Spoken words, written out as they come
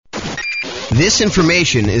This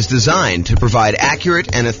information is designed to provide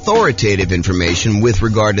accurate and authoritative information with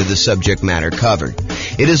regard to the subject matter covered.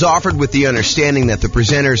 It is offered with the understanding that the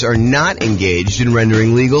presenters are not engaged in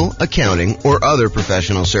rendering legal, accounting, or other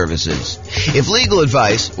professional services. If legal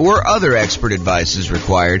advice or other expert advice is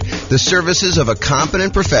required, the services of a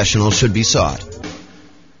competent professional should be sought.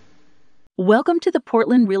 Welcome to the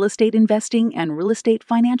Portland Real Estate Investing and Real Estate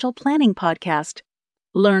Financial Planning Podcast.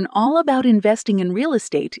 Learn all about investing in real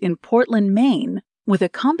estate in Portland, Maine, with a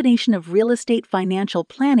combination of real estate financial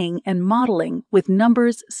planning and modeling with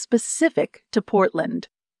numbers specific to Portland,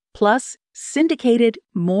 plus syndicated,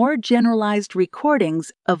 more generalized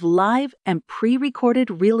recordings of live and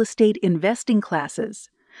pre-recorded real estate investing classes,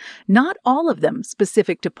 not all of them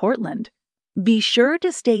specific to Portland. Be sure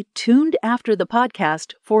to stay tuned after the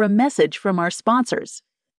podcast for a message from our sponsors.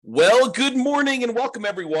 Well, good morning and welcome,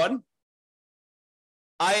 everyone.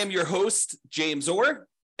 I am your host, James Orr,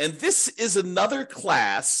 and this is another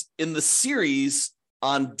class in the series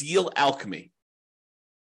on Deal Alchemy.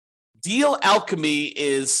 Deal Alchemy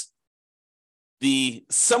is the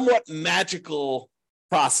somewhat magical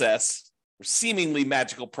process, or seemingly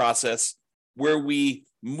magical process, where we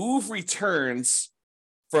move returns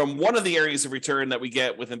from one of the areas of return that we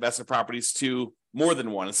get with investment properties to more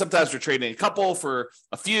than one. And sometimes we're trading a couple for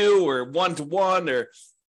a few or one-to-one,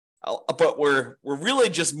 but we're really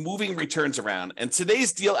just moving returns around. And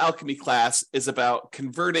today's Deal Alchemy class is about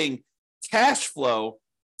converting cash flow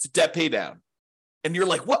to debt pay down. And you're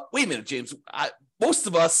like, what? Wait a minute, James. Most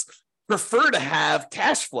of us prefer to have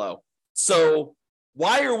cash flow. So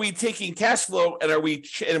why are we taking cash flow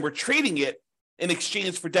and we're trading it in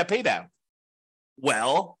exchange for debt pay down?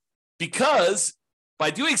 Well, because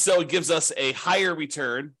by doing so, it gives us a higher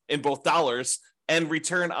return in both dollars and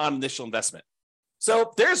return on initial investment.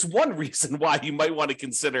 So there's one reason why you might want to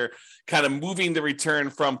consider kind of moving the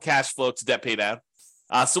return from cash flow to debt pay down.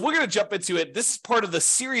 So we're going to jump into it. This is part of the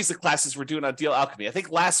series of classes we're doing on Deal Alchemy. I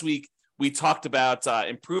think last week we talked about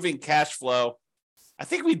improving cash flow. I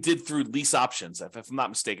think we did through lease options, if I'm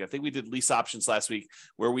not mistaken. I think we did lease options last week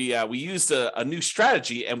where we used a new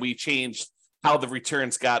strategy and we changed how the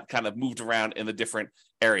returns got kind of moved around in the different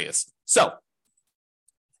areas. So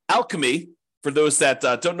alchemy, for those that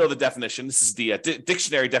don't know the definition, this is the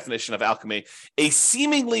dictionary definition of alchemy, a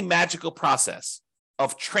seemingly magical process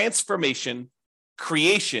of transformation,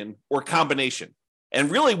 creation, or combination.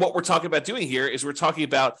 And really what we're talking about doing here is we're talking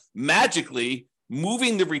about magically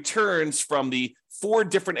moving the returns from the 4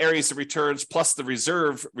 different areas of returns plus the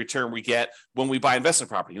reserve return we get when we buy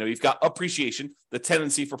investment property. You've got appreciation, the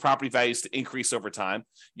tendency for property values to increase over time.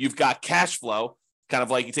 You've got cash flow, kind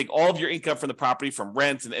of like you take all of your income from the property, from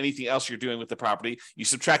rent and anything else you're doing with the property. You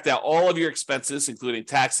subtract out all of your expenses, including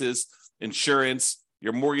taxes, insurance,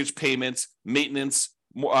 your mortgage payments, maintenance,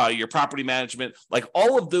 your property management, like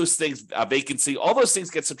all of those things, vacancy, all those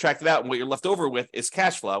things get subtracted out. And what you're left over with is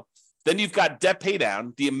cash flow. Then you've got debt pay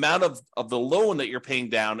down, the amount of the loan that you're paying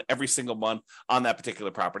down every single month on that particular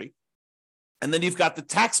property. And then you've got the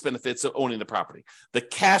tax benefits of owning the property. The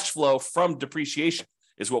cash flow from depreciation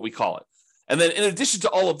is what we call it. And then in addition to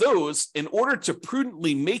all of those, in order to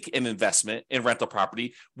prudently make an investment in rental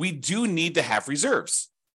property, we do need to have reserves.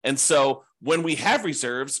 And so when we have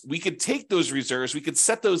reserves, we could take those reserves, we could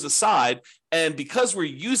set those aside. And because we're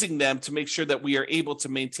using them to make sure that we are able to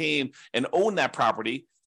maintain and own that property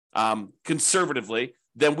conservatively,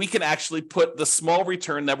 then we can actually put the small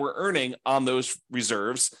return that we're earning on those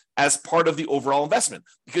reserves as part of the overall investment.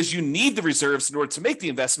 Because you need the reserves in order to make the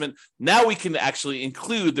investment, now we can actually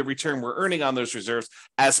include the return we're earning on those reserves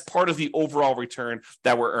as part of the overall return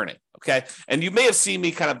that we're earning, okay? And you may have seen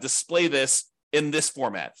me kind of display this in this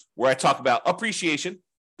format, where I talk about appreciation,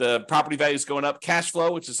 the property value is going up, cash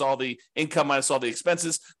flow, which is all the income minus all the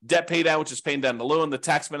expenses, debt pay down, which is paying down the loan, the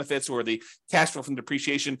tax benefits or the cash flow from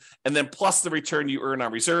depreciation, and then plus the return you earn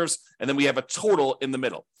on reserves. And then we have a total in the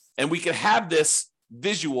middle. And we can have this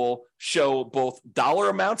visual show both dollar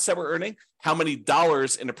amounts that we're earning, how many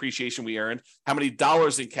dollars in appreciation we earned, how many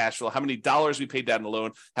dollars in cash flow, how many dollars we paid down the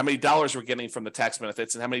loan, how many dollars we're getting from the tax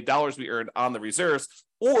benefits, and how many dollars we earned on the reserves.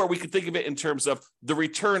 Or we could think of it in terms of the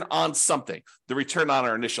return on something, the return on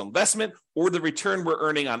our initial investment, or the return we're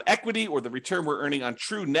earning on equity, or the return we're earning on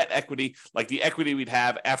true net equity, like the equity we'd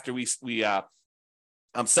have after we sell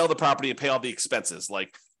the property and pay all the expenses,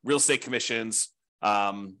 like real estate commissions,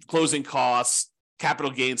 closing costs,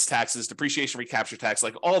 capital gains taxes, depreciation recapture tax,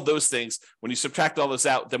 like all of those things. When you subtract all those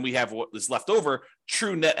out, then we have what is left over,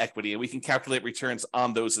 true net equity, and we can calculate returns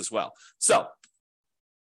on those as well. So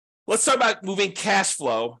let's talk about moving cash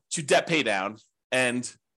flow to debt pay down. And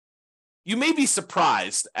you may be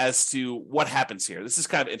surprised as to what happens here. This is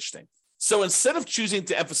kind of interesting. So instead of choosing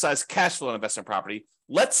to emphasize cash flow on investment property,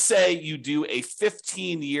 let's say you do a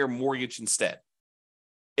 15-year mortgage instead.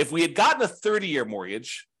 If we had gotten a 30-year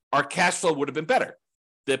mortgage, our cash flow would have been better.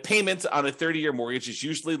 The payment on a 30-year mortgage is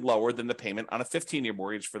usually lower than the payment on a 15-year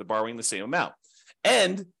mortgage for the borrowing the same amount.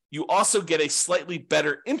 And you also get a slightly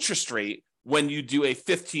better interest rate when you do a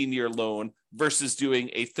 15-year loan versus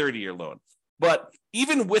doing a 30-year loan. But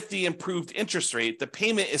even with the improved interest rate, the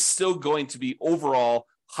payment is still going to be overall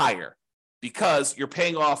higher because you're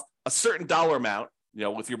paying off a certain dollar amount. You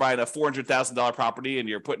know, if you're buying a $400,000 property and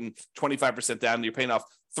you're putting 25% down, and you're paying off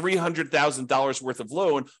 $300,000 worth of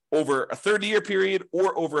loan over a 30-year period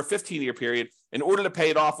or over a 15-year period. In order to pay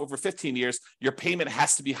it off over 15 years, your payment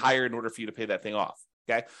has to be higher in order for you to pay that thing off.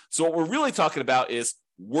 Okay. So what we're really talking about is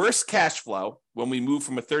worse cash flow when we move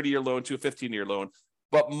from a 30-year loan to a 15-year loan,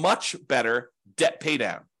 but much better debt pay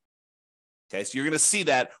down. Okay, so you're going to see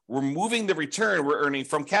that we're moving the return we're earning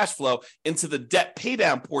from cash flow into the debt pay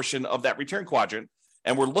down portion of that return quadrant.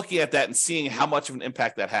 And we're looking at that and seeing how much of an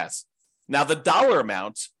impact that has. Now, the dollar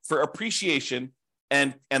amount for appreciation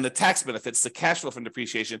and the tax benefits, the cash flow from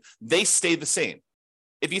depreciation, they stay the same.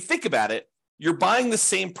 If you think about it, you're buying the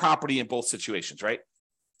same property in both situations, right?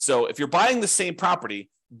 So if you're buying the same property,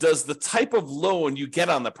 does the type of loan you get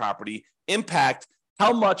on the property impact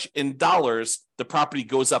how much in dollars the property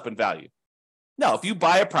goes up in value? No, if you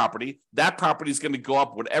buy a property, that property is going to go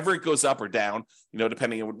up whatever it goes up or down, you know,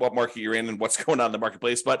 depending on what market you're in and what's going on in the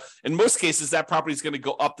marketplace. But in most cases, that property is going to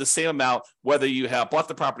go up the same amount, whether you have bought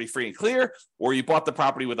the property free and clear, or you bought the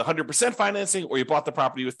property with 100% financing, or you bought the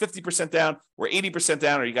property with 50% down, or 80%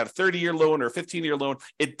 down, or you got a 30-year loan or a 15-year loan.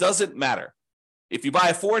 It doesn't matter. If you buy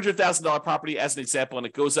a $400,000 property, as an example, and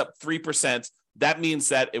it goes up 3%, that means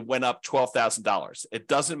that it went up $12,000. It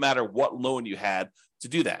doesn't matter what loan you had to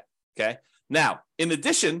do that, okay? Now, in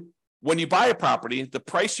addition, when you buy a property, the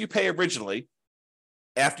price you pay originally,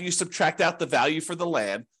 after you subtract out the value for the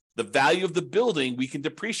land, the value of the building we can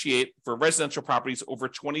depreciate for residential properties over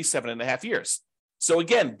 27 and a half years. So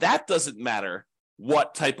again, that doesn't matter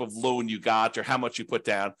what type of loan you got or how much you put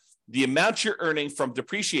down. The amount you're earning from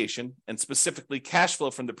depreciation, and specifically cash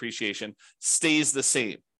flow from depreciation, stays the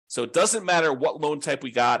same. So it doesn't matter what loan type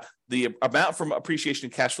we got, the amount from appreciation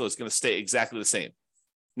and cash flow is going to stay exactly the same.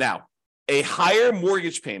 Now, a higher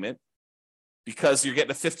mortgage payment, because you're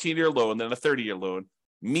getting a 15-year loan than a 30-year loan,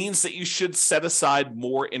 means that you should set aside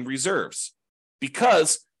more in reserves.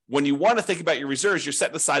 Because when you want to think about your reserves, you're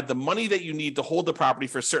setting aside the money that you need to hold the property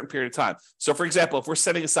for a certain period of time. So for example, if we're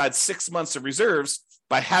setting aside 6 months of reserves,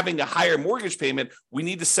 by having a higher mortgage payment, we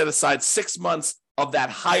need to set aside 6 months of that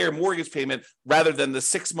higher mortgage payment rather than the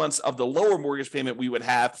 6 months of the lower mortgage payment we would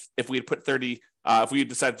have if we had put if we had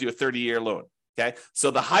decided to do a 30-year loan. Okay,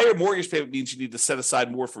 so the higher mortgage payment means you need to set aside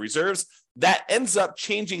more for reserves. That ends up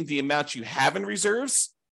changing the amount you have in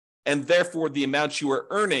reserves and therefore the amount you are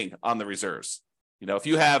earning on the reserves. You know, if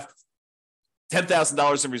you have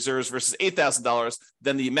 $10,000 in reserves versus $8,000,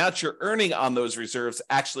 then the amount you're earning on those reserves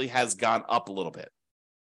actually has gone up a little bit.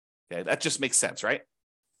 Okay, that just makes sense, right?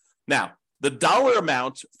 Now, the dollar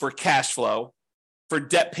amount for cash flow, for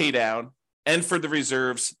debt pay down, and for the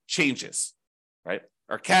reserves changes, right?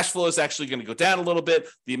 Our cash flow is actually going to go down a little bit.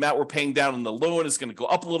 The amount we're paying down on the loan is going to go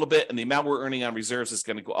up a little bit, and the amount we're earning on reserves is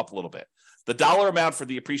going to go up a little bit. The dollar amount for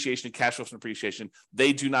the appreciation and cash flow from appreciation,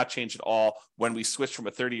 they do not change at all when we switch from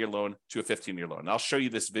a 30-year loan to a 15-year loan. And I'll show you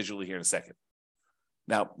this visually here in a second.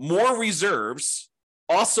 Now, more reserves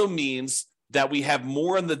also means that we have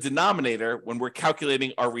more in the denominator when we're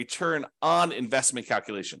calculating our return on investment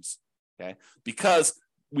calculations, okay? Because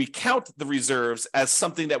we count the reserves as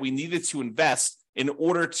something that we needed to invest in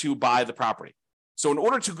order to buy the property. So in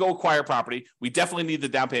order to go acquire property, we definitely need the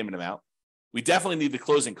down payment amount. We definitely need the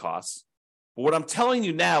closing costs. But what I'm telling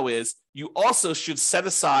you now is you also should set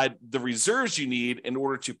aside the reserves you need in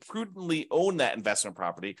order to prudently own that investment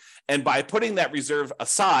property. And by putting that reserve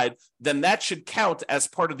aside, then that should count as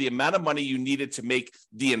part of the amount of money you needed to make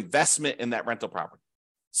the investment in that rental property.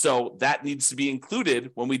 So that needs to be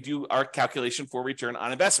included when we do our calculation for return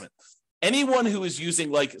on investment. Anyone who is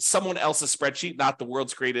using like someone else's spreadsheet, not the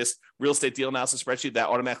world's greatest real estate deal analysis spreadsheet that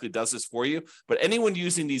automatically does this for you, but anyone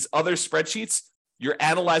using these other spreadsheets, you're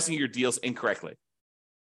analyzing your deals incorrectly.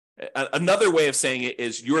 Another way of saying it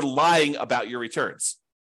is you're lying about your returns.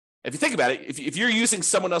 If you think about it, if you're using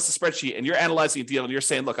someone else's spreadsheet and you're analyzing a deal and you're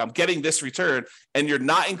saying, look, I'm getting this return, and you're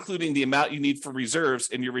not including the amount you need for reserves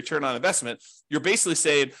in your return on investment, you're basically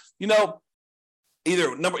saying, you know,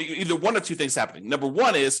 either one or two things happening. Number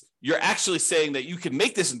one is you're actually saying that you can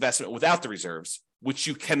make this investment without the reserves, which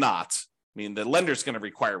you cannot. I mean, the lender's going to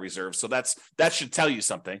require reserves. So that should tell you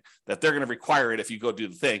something, that they're going to require it if you go do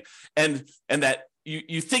the thing. And that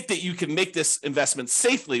you think that you can make this investment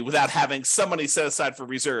safely without having some money set aside for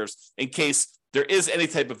reserves in case there is any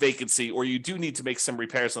type of vacancy, or you do need to make some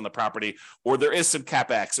repairs on the property, or there is some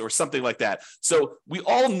CapEx or something like that. So we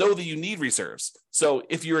all know that you need reserves. So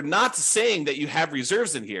if you're not saying that you have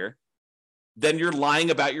reserves in here, then you're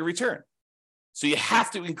lying about your return. So you have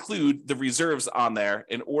to include the reserves on there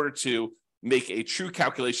in order to make a true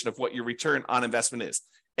calculation of what your return on investment is.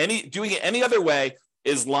 Doing it any other way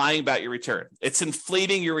is lying about your return. It's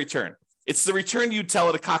inflating your return. It's the return you tell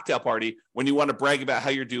at a cocktail party when you want to brag about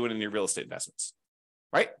how you're doing in your real estate investments,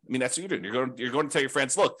 right? I mean, that's what you're doing. You're going to tell your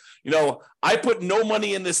friends, look, I put no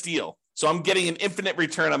money in this deal, so I'm getting an infinite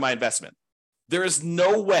return on my investment. There is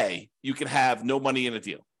no way you can have no money in a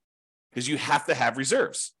deal because you have to have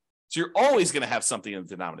reserves. So you're always going to have something in the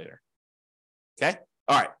denominator. Okay?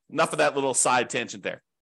 All right. Enough of that little side tangent there.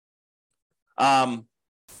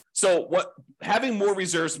 So what having more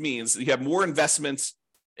reserves means, you have more investments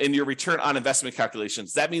in your return on investment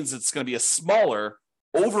calculations. That means it's going to be a smaller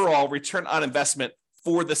overall return on investment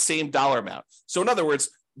for the same dollar amount. So in other words,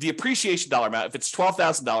 the appreciation dollar amount, if it's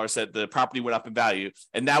 $12,000 that the property went up in value,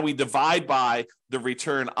 and now we divide by the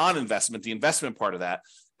return on investment, the investment part of that,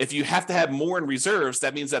 if you have to have more in reserves,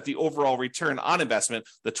 that means that the overall return on investment,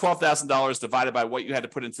 the $12,000 divided by what you had to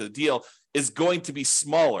put into the deal, is going to be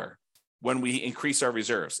smaller when we increase our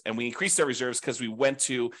reserves. And we increased our reserves because we went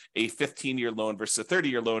to a 15-year loan versus a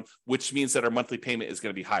 30-year loan, which means that our monthly payment is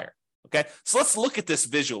going to be higher. Okay, so let's look at this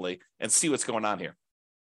visually and see what's going on here.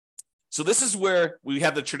 So this is where we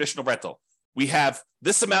have the traditional rental. We have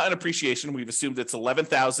this amount in appreciation. We've assumed it's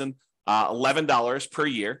 $11,011 per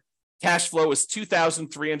year. Cash flow is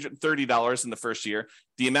 $2,330 in the first year.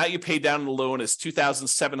 The amount you pay down in the loan is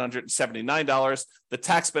 $2,779. The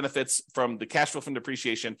tax benefits from the cash flow from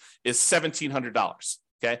depreciation is $1,700.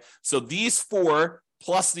 Okay, so these four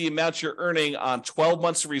plus the amount you're earning on 12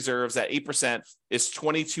 months of reserves at 8% is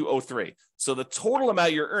 $2,203. So the total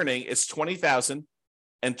amount you're earning is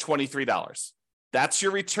 $20,023. That's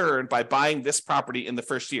your return by buying this property in the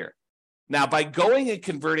first year. Now, by going and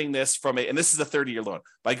converting this and this is a 30-year loan,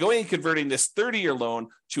 by going and converting this 30-year loan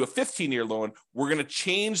to a 15-year loan, we're going to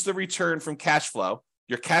change the return from cash flow.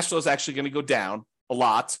 Your cash flow is actually going to go down a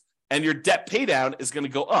lot, and your debt pay down is going to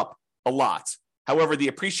go up a lot. However, the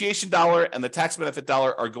appreciation dollar and the tax benefit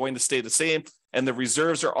dollar are going to stay the same, and the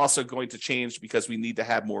reserves are also going to change because we need to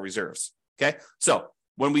have more reserves. Okay, so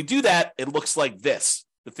when we do that, it looks like this,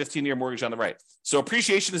 the 15-year mortgage on the right. So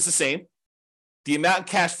appreciation is the same. The amount in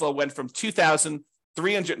cash flow went from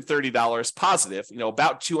 $2,330 positive,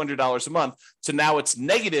 about $200 a month, to now it's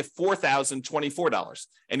negative $4,024.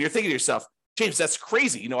 And you're thinking to yourself, James, that's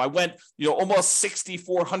crazy. I went, almost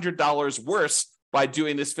 $6,400 worse by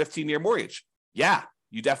doing this 15-year mortgage. Yeah,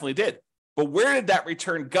 you definitely did. But where did that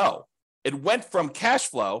return go? It went from cash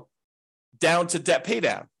flow down to debt pay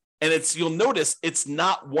down. And you'll notice it's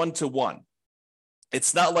not one-to-one.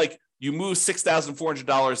 It's not like you move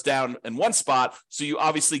 $6,400 down in one spot, so you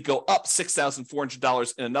obviously go up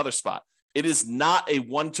 $6,400 in another spot. It is not a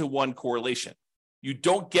one-to-one correlation. You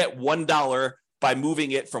don't get $1 by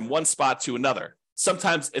moving it from one spot to another.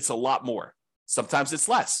 Sometimes it's a lot more. Sometimes it's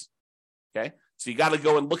less. Okay, so you got to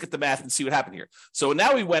go and look at the math and see what happened here. So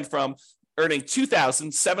now we went from earning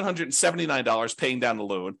 $2,779 paying down the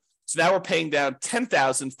loan, so now we're paying down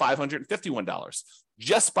 $10,551.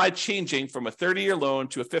 Just by changing from a 30-year loan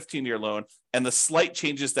to a 15-year loan and the slight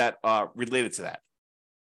changes that are related to that.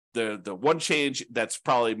 The one change that's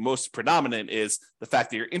probably most predominant is the fact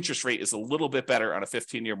that your interest rate is a little bit better on a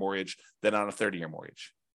 15-year mortgage than on a 30-year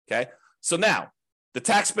mortgage. Okay, so now the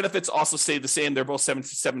tax benefits also stay the same. They're both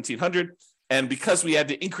 $1,700. And because we had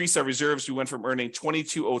to increase our reserves, we went from earning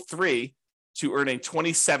 $2,203 to earning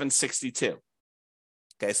 $2,762.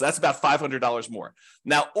 Okay, so that's about $500 more.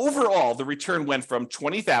 Now, overall, the return went from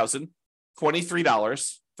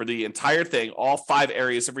 $20,023 for the entire thing, all 5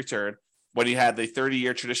 areas of return, when you had the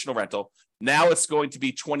 30-year traditional rental. Now it's going to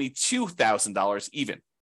be $22,000 even.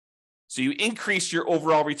 So you increase your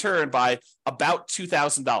overall return by about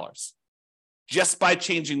 $2,000 just by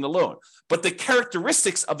changing the loan. But the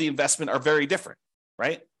characteristics of the investment are very different,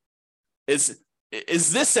 right? Is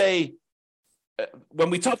this when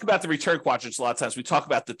we talk about the return quadrants, a lot of times we talk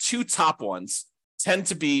about the 2 top ones tend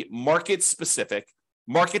to be market specific,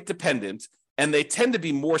 market dependent, and they tend to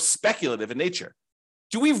be more speculative in nature.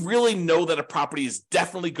 Do we really know that a property is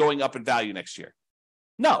definitely going up in value next year?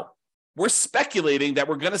 No. we're speculating that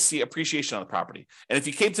we're going to see appreciation on the property. And if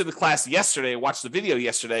you came to the class yesterday, watched the video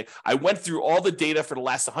yesterday, I went through all the data for the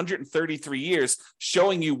last 133 years,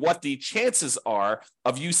 showing you what the chances are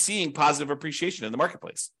of you seeing positive appreciation in the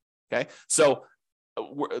marketplace. Okay, so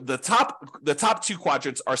the top two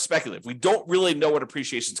quadrants are speculative. We don't really know what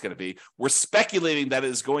appreciation is going to be. We're speculating that it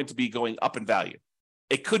is going to be going up in value.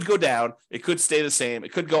 It could go down. It could stay the same.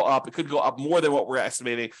 It could go up. It could go up more than what we're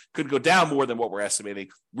estimating. It could go down more than what we're estimating.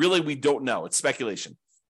 Really, we don't know. It's speculation.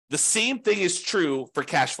 The same thing is true for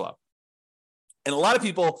cash flow. And a lot of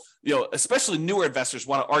people, especially newer investors,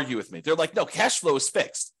 want to argue with me. They're like, no, cash flow is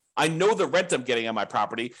fixed. I know the rent I'm getting on my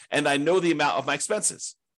property, and I know the amount of my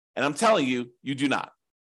expenses. And I'm telling you, you do not.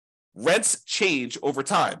 Rents change over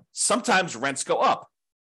time. Sometimes rents go up.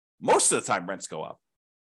 Most of the time, rents go up.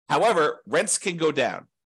 However, rents can go down.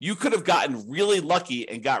 You could have gotten really lucky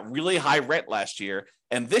and got really high rent last year.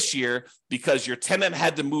 And this year, because your tenant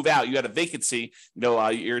had to move out, you had a vacancy,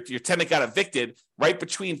 your tenant got evicted right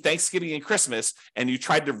between Thanksgiving and Christmas, and you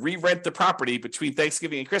tried to re-rent the property between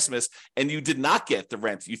Thanksgiving and Christmas, and you did not get the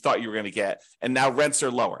rent you thought you were going to get, and now rents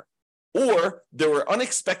are lower. Or there were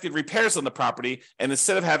unexpected repairs on the property, and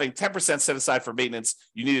instead of having 10% set aside for maintenance,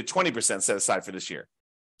 you needed 20% set aside for this year.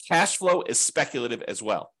 Cash flow is speculative as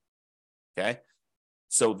well. Okay,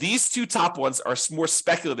 so these two top ones are more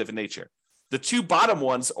speculative in nature. The two bottom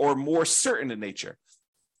ones are more certain in nature.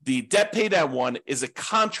 The debt paydown one is a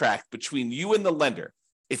contract between you and the lender.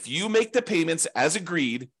 If you make the payments as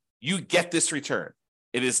agreed, you get this return.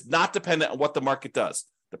 It is not dependent on what the market does.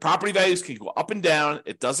 The property values can go up and down.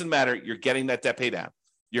 It doesn't matter. You're getting that debt paydown.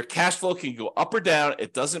 Your cash flow can go up or down.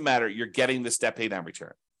 It doesn't matter. You're getting this debt paydown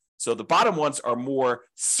return. So the bottom ones are more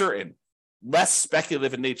certain, less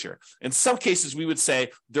speculative in nature. In some cases, we would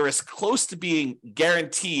say they're as close to being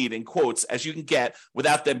guaranteed, in quotes, as you can get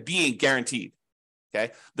without them being guaranteed.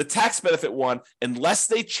 Okay. The tax benefit one, unless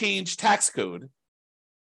they change tax code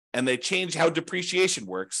and they change how depreciation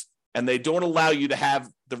works, and they don't allow you to have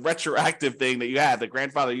the retroactive thing that you had, the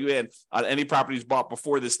grandfather you in on any properties bought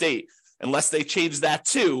before this date, unless they change that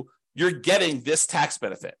too, you're getting this tax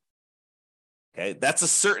benefit. Okay. That's a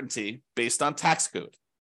certainty based on tax code.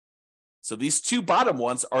 So these two bottom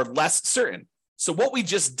ones are less certain. So what we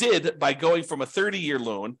just did by going from a 30-year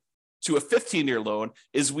loan to a 15-year loan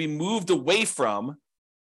is we moved away from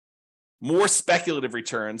more speculative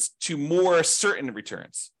returns to more certain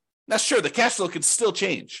returns. Now, sure, the cash flow can still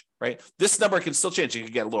change, right? This number can still change. It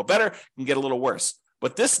can get a little better, it can get a little worse.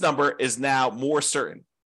 But this number is now more certain.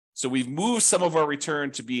 So we've moved some of our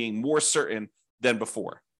return to being more certain than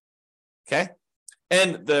before. Okay?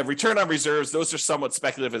 And the return on reserves, those are somewhat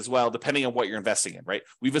speculative as well, depending on what you're investing in, right?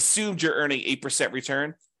 We've assumed you're earning 8%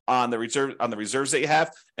 return on the reserves that you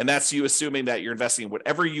have, and that's you assuming that you're investing in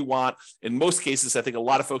whatever you want. In most cases, I think a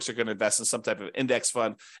lot of folks are going to invest in some type of index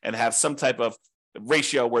fund and have some type of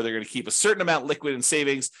ratio where they're going to keep a certain amount liquid in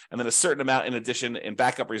savings and then a certain amount in addition in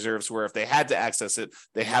backup reserves, where if they had to access it,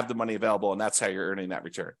 they have the money available, and that's how you're earning that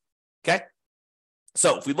return. Okay?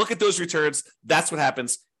 So if we look at those returns, that's what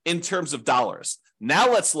happens in terms of dollars.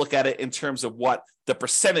 Now let's look at it in terms of what the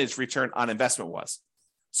percentage return on investment was.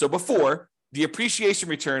 So before, the appreciation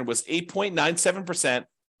return was 8.97%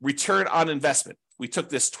 return on investment. We took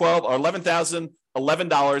this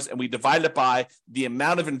 $11,011 and we divided it by the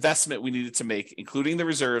amount of investment we needed to make, including the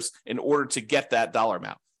reserves, in order to get that dollar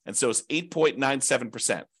amount. And so it's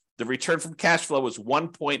 8.97%. The return from cash flow was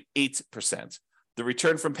 1.8%. The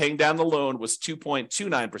return from paying down the loan was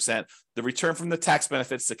 2.29%. The return from the tax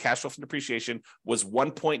benefits, the cash flow from depreciation, was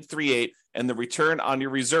 1.38%, and the return on your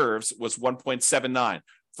reserves was 1.79%,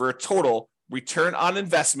 for a total return on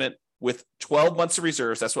investment with 12 months of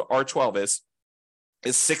reserves, that's what R12 is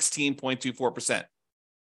 16.24%.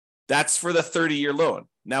 That's for the 30-year loan.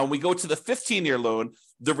 Now, when we go to the 15-year loan,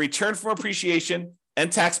 the return from appreciation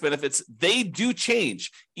and tax benefits, they do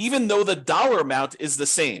change, even though the dollar amount is the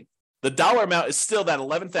same. The dollar amount is still that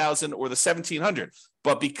 $11,000 or the $1,700,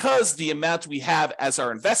 but because the amount we have as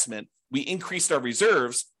our investment, we increased our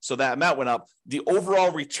reserves, so that amount went up. The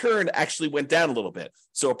overall return actually went down a little bit.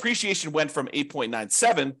 So appreciation went from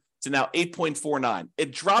 8.97 to now 8.49.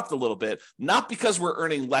 It dropped a little bit, not because we're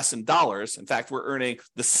earning less in dollars. In fact, we're earning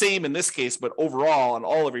the same in this case, but overall on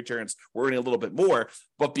all of returns, we're earning a little bit more.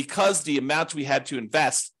 But because the amount we had to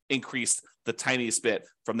invest increased the tiniest bit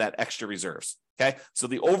from that extra reserves. Okay, so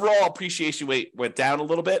the overall appreciation rate went down a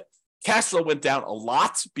little bit. Cash flow went down a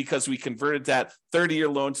lot because we converted that 30-year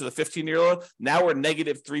loan to the 15-year loan. Now we're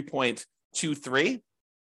negative 3.23.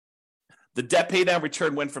 The debt paydown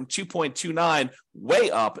return went from 2.29 way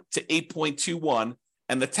up to 8.21,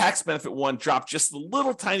 and the tax benefit one dropped just the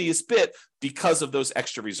little tiniest bit because of those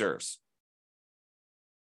extra reserves.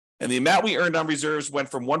 And the amount we earned on reserves went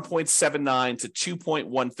from 1.79 to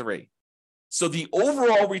 2.13. So the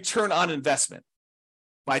overall return on investment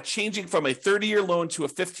by changing from a 30-year loan to a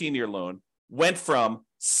 15-year loan went from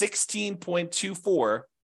 16.24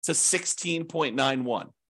 to 16.91.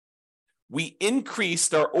 We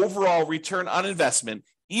increased our overall return on investment,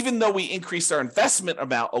 even though we increased our investment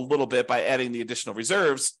amount a little bit by adding the additional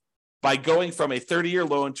reserves, by going from a 30-year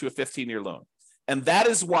loan to a 15-year loan. And that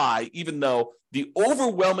is why, even though the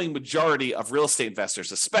overwhelming majority of real estate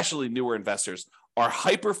investors, especially newer investors, are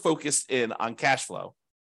hyper-focused in on cash flow,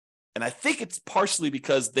 and I think it's partially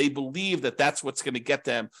because they believe that that's what's going to get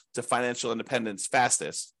them to financial independence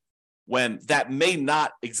fastest, when that may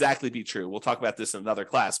not exactly be true. We'll talk about this in another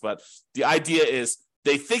class, but the idea is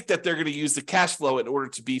they think that they're going to use the cash flow in order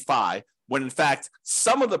to be FI, when in fact,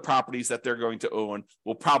 some of the properties that they're going to own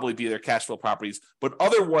will probably be their cash flow properties, but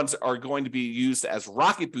other ones are going to be used as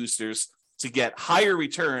rocket boosters to get higher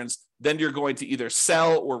returns. Then you're going to either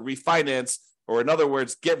sell or refinance, or in other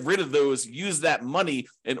words, get rid of those, use that money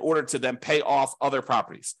in order to then pay off other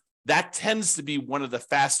properties. That tends to be one of the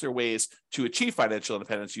faster ways to achieve financial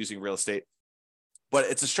independence using real estate. But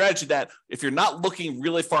it's a strategy that if you're not looking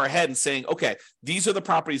really far ahead and saying, okay, these are the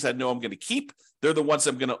properties I know I'm going to keep, they're the ones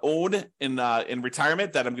I'm going to own in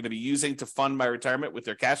retirement that I'm going to be using to fund my retirement with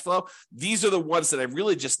their cash flow. These are the ones that I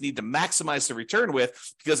really just need to maximize the return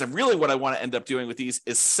with, because really what I want to end up doing with these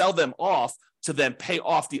is sell them off to then pay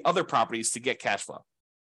off the other properties to get cash flow.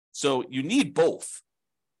 So you need both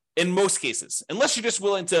in most cases, unless you're just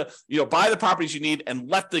willing to, buy the properties you need and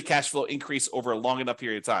let the cash flow increase over a long enough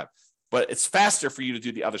period of time. But it's faster for you to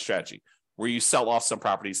do the other strategy, where you sell off some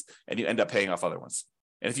properties and you end up paying off other ones.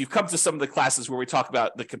 And if you come to some of the classes where we talk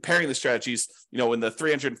about the comparing the strategies, in the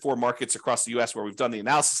 304 markets across the US where we've done the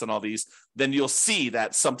analysis on all these, then you'll see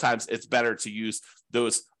that sometimes it's better to use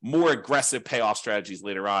those more aggressive payoff strategies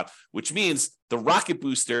later on, which means the rocket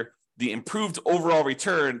booster, the improved overall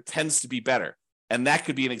return tends to be better. And that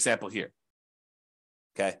could be an example here.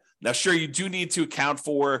 Okay. Now, sure, you do need to account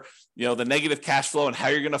for, the negative cash flow and how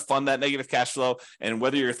you're going to fund that negative cash flow, and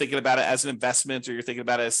whether you're thinking about it as an investment or you're thinking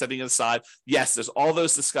about it as setting it aside. Yes, there's all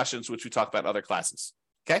those discussions, which we talk about in other classes.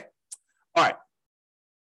 Okay. All right.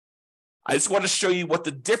 I just want to show you what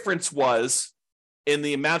the difference was in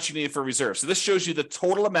the amount you needed for reserve. So this shows you the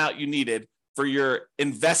total amount you needed for your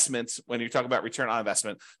investments when you're talking about return on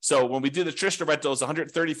investment. So when we do the traditional rental, it's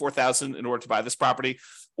 $134,000 in order to buy this property,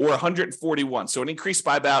 or $141,000. So it increased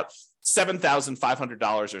by about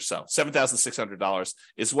 $7,500 or so. $7,600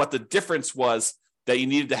 is what the difference was that you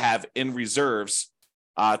needed to have in reserves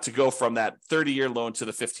to go from that 30-year loan to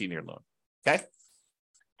the 15-year loan. Okay.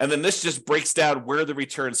 And then this just breaks down where the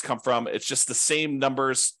returns come from. It's just the same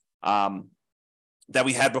numbers that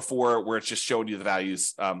we had before, where it's just showing you the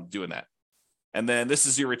values doing that. And then this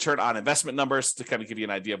is your return on investment numbers to kind of give you an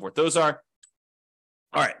idea of what those are.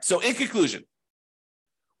 All right. So in conclusion,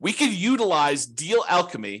 we could utilize deal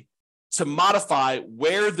alchemy to modify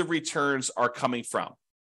where the returns are coming from.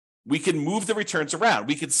 We can move the returns around.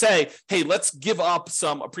 We could say, hey, let's give up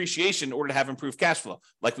some appreciation in order to have improved cash flow,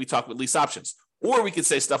 like we talked with lease options. Or we could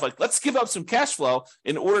say stuff like, let's give up some cash flow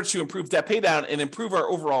in order to improve debt pay down and improve our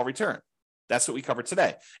overall return. That's what we covered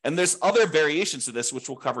today. And there's other variations to this, which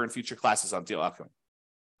we'll cover in future classes on deal alchemy.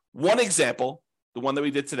 One example, the one that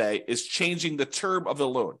we did today, is changing the term of the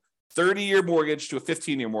loan, 30-year mortgage to a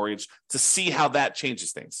 15-year mortgage, to see how that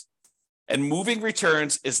changes things. And moving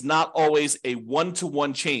returns is not always a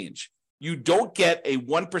one-to-one change. You don't get a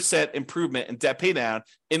 1% improvement in debt pay down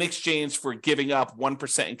in exchange for giving up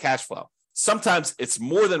 1% in cash flow. Sometimes it's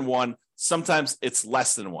more than one, sometimes it's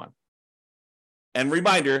less than one. And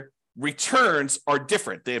reminder, returns are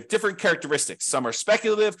different. They have different characteristics. Some are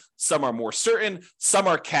speculative, some are more certain, some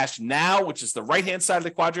are cash now, which is the right-hand side of the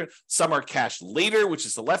quadrant, some are cash later, which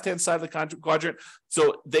is the left-hand side of the quadrant.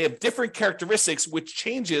 So they have different characteristics, which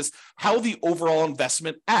changes how the overall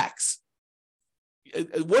investment acts.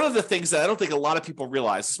 One of the things that I don't think a lot of people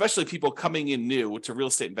realize, especially people coming in new to real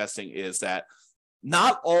estate investing, is that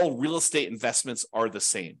not all real estate investments are the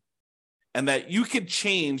same, and that you can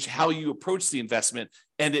change how you approach the investment,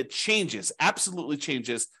 and it changes, absolutely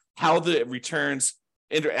changes how the returns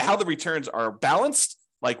are balanced,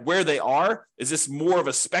 like where they are. Is this more of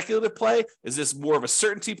a speculative play? Is this more of a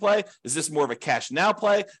certainty play? Is this more of a cash now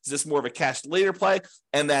play? Is this more of a cash later play?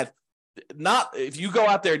 And that not, if you go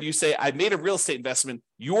out there and you say, I made a real estate investment,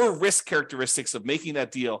 your risk characteristics of making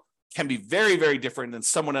that deal can be very, very different than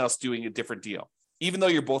someone else doing a different deal, even though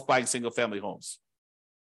you're both buying single family homes.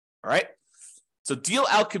 All right. So deal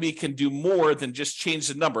alchemy can do more than just change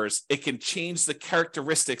the numbers. It can change the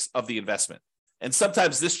characteristics of the investment. And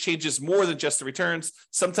sometimes this changes more than just the returns.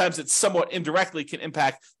 Sometimes it somewhat indirectly can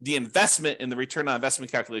impact the investment in the return on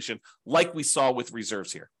investment calculation, like we saw with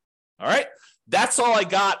reserves here. All right, that's all I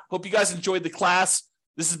got. Hope you guys enjoyed the class.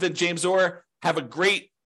 This has been James Orr. Have a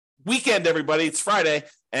great weekend, everybody. It's Friday,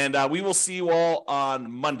 and we will see you all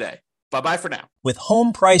on Monday. Bye-bye for now. With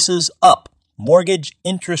home prices up, mortgage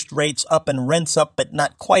interest rates up, and rents up, but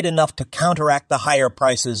not quite enough to counteract the higher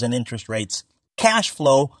prices and interest rates, cash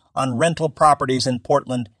flow on rental properties in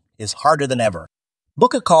Portland is harder than ever.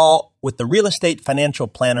 Book a call with the Real Estate Financial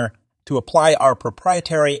Planner to apply our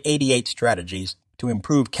proprietary 88 strategies to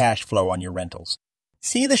improve cash flow on your rentals.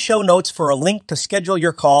 See the show notes for a link to schedule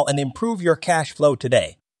your call and improve your cash flow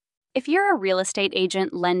today. If you're a real estate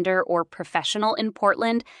agent, lender, or professional in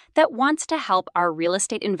Portland that wants to help our real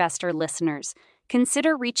estate investor listeners,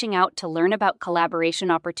 consider reaching out to learn about collaboration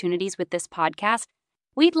opportunities with this podcast.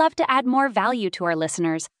 We'd love to add more value to our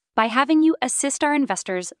listeners by having you assist our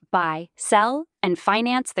investors buy, sell, and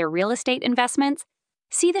finance their real estate investments.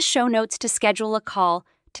 See the show notes to schedule a call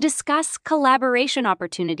to discuss collaboration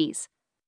opportunities.